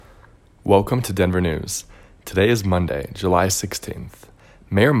Welcome to Denver News. Today is Monday, July 16th.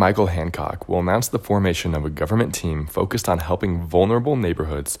 Mayor Michael Hancock will announce the formation of a government team focused on helping vulnerable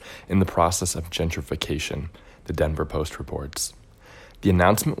neighborhoods in the process of gentrification, the Denver Post reports. The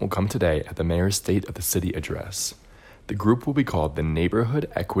announcement will come today at the mayor's State of the City address. The group will be called the Neighborhood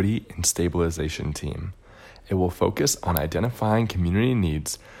Equity and Stabilization Team. It will focus on identifying community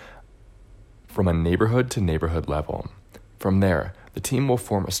needs from a neighborhood-to-neighborhood level. From there, the team will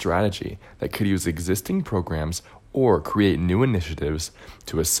form a strategy that could use existing programs or create new initiatives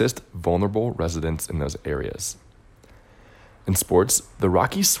to assist vulnerable residents in those areas. In sports, the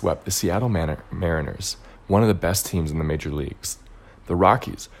Rockies swept the Seattle Mariners, one of the best teams in the major leagues. The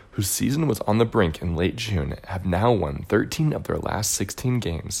Rockies, whose season was on the brink in late June, have now won 13 of their last 16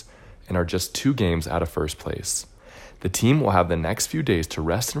 games and are just 2 games out of first place. The team will have the next few days to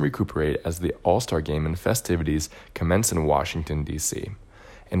rest and recuperate as the All-Star Game and festivities commence in Washington, D.C.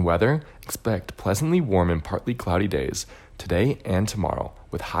 In weather, expect pleasantly warm and partly cloudy days today and tomorrow,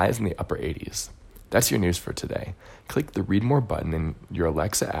 with highs in the upper 80s. That's your news for today. Click the Read More button in your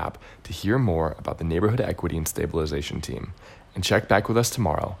Alexa app to hear more about the Neighborhood Equity and Stabilization Team, and check back with us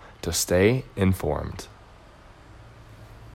tomorrow to stay informed.